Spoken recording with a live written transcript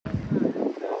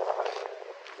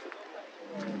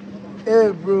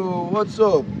Hey bro, what's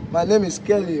up? My name is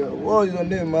Kelly. What is your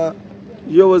name, man?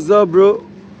 Yo, what's up, bro?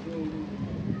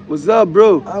 What's up,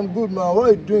 bro? I'm good, man. What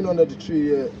are you doing under the tree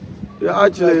here? Yeah, You look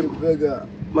actually, like a beggar.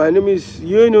 my name is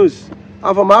Yunus.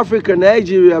 I'm from Africa,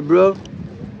 Nigeria, bro.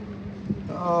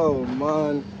 Oh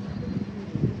man,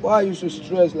 why are you so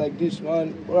stressed like this, man?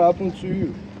 What happened to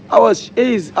you?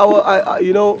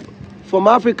 You know, from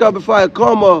Africa before I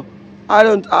come. I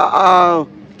don't.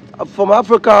 From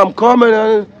Africa, I'm coming,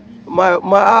 and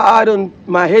I don't.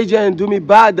 My agent do me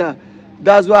bad.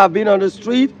 That's why I've been on the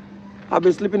street. I've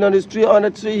been sleeping on the street on the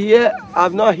tree here.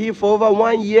 I've not here for over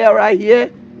 1 year right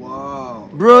here. Wow.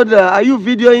 Brother, are you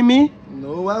videoing me?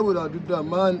 No, why would I do that,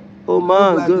 man? Oh You man,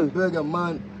 look like good. a beggar,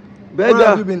 man. Beggar. What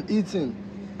have you been eating?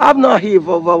 I've not here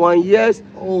for over 1 year.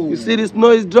 Oh. You see the snow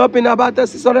is dropping about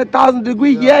 600,000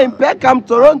 degrees Yeah, here in Peckham,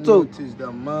 Toronto. I noticed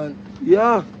that, man.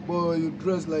 Yeah. Boy, you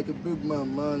dress like a big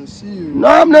man, man. See you. No,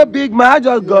 I'm not big man. I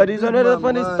just You're got a this big another man,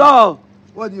 funny man. store.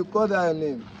 What do you call that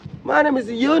name? My name is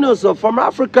Yunus from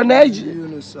African age.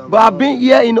 Yunus, But I've been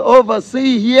here in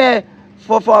overseas here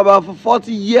for about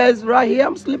 40 years right here.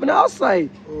 I'm sleeping outside.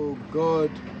 Oh God.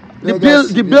 The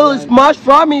bill is much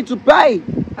for me to pay.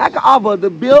 I can offer the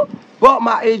bill, but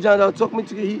my agent took me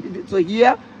to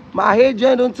here. My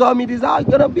agent don't tell me this is how it's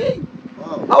gonna be.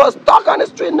 Wow. I was stuck on the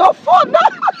street, no phone, no.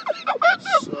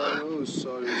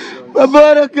 Sorry. My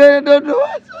brother don't do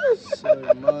it.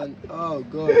 Sorry, man. Oh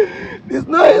God. This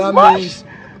noise is much.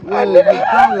 Well, you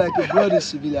sound like a bloody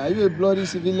civilian. Are you a bloody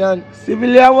civilian?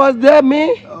 Civilian was there,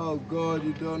 me? Oh God,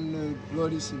 you don't know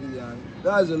bloody civilian.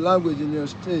 That's a language in your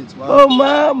state, man. Oh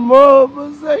man,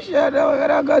 move. I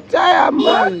got tired, What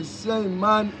are man. you saying,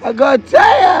 man? I got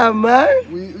tired,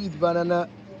 man. We eat banana.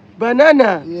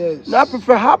 Banana? Yes. No, I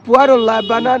prefer apple. I don't like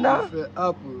banana. You prefer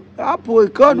apple. Apple is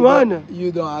good one.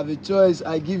 You don't have a choice.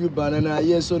 I give you banana,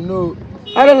 yes or no.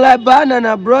 I don't like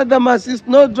banana, brother. My sister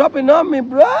no dropping on me,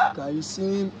 bro. Can you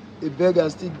see him? A beggar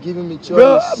still giving me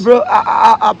choice. Bro,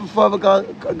 I prefer to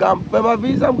pay my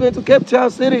visa. I'm going to Cape Town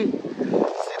City. See the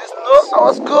snow? I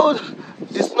was cold.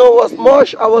 The snow was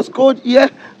much. I was cold. Yeah,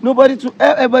 nobody to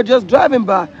ever just driving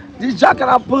by. This jacket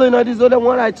I'm pulling on, this other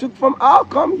one I took from I'll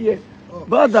come here.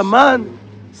 Brother, man,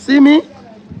 see me?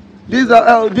 This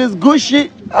Gucci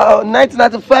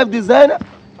 1995 designer.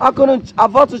 I couldn't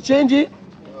afford to change it.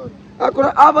 I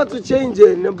couldn't afford to change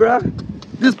it, bro.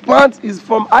 This pants is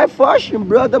from High Fashion,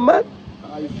 brother, man.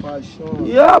 High fashion.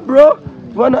 Yeah, bro.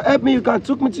 You wanna help me? You can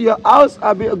take me to your house.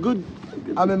 I'll be a good.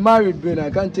 I'm a married man. I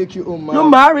can't take you home, man. You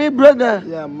married, brother?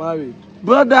 Yeah, I'm married.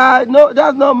 Brother, no,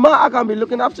 that's not man. I can be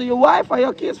looking after your wife and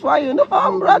your kids for you, no,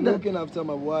 brother. Looking after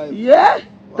my wife. Yeah.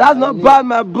 That's not bad,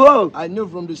 my bro. I knew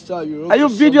from the start you're Are you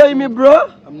videoing me,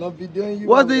 bro? I'm not videoing you.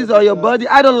 What is on your body?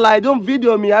 I don't lie. Don't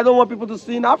video me. I don't want people to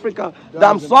see in Africa that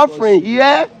I'm suffering.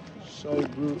 Yeah? Sorry,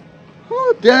 bro.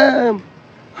 Oh, damn.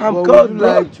 I'm Well, cold, would you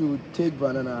bro. like to take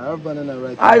banana? I have banana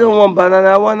right now. I don't want banana.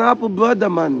 I want apple, brother,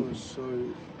 man. Oh, sorry.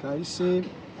 Can you see?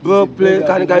 Bro, please,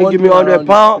 can you give me 100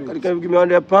 pounds? Can you give me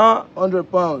 100 pounds? 100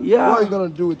 pounds? Yeah. What are you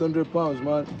going to do with 100 pounds,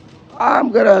 man?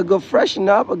 I'm gonna go freshen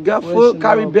up, get food,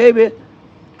 carry baby.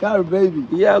 Carry baby?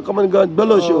 Yeah, come and go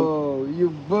bullish you. Oh,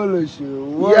 you bullish you.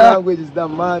 What Yeah. language is that,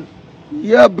 man?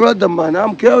 Yeah, brother, man.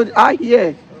 I'm killed.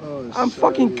 Yeah. Oh, I'm sorry.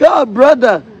 fucking killed,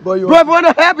 brother. But you bro, if you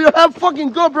wanna help, you help. Fucking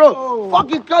go, bro. Oh.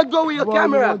 Fucking go with your Boy,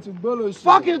 camera. You want to bullish you.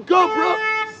 Fucking go, bro.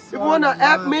 If you wanna Sorry,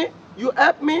 help man. me, you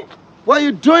help me. What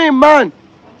you doing, man?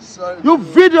 Sorry, You bro.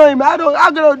 videoing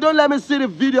me. Don't let me see the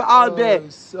video out there.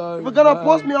 Sorry, If you're gonna man.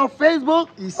 post me on Facebook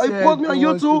He or you said post me on he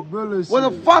wants to YouTube, bullish what the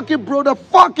you.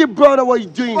 fucking brother, what you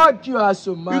doing? Fuck you,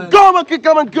 asshole, man. You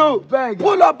come and go. Beggar.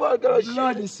 Pull up on the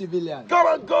Bloody shit. civilian. Come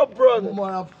and go, brother.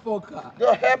 Motherfucker.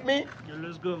 You help me? Yeah,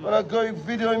 let's go, man. Wanna go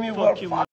videoing me? Fuck you, man.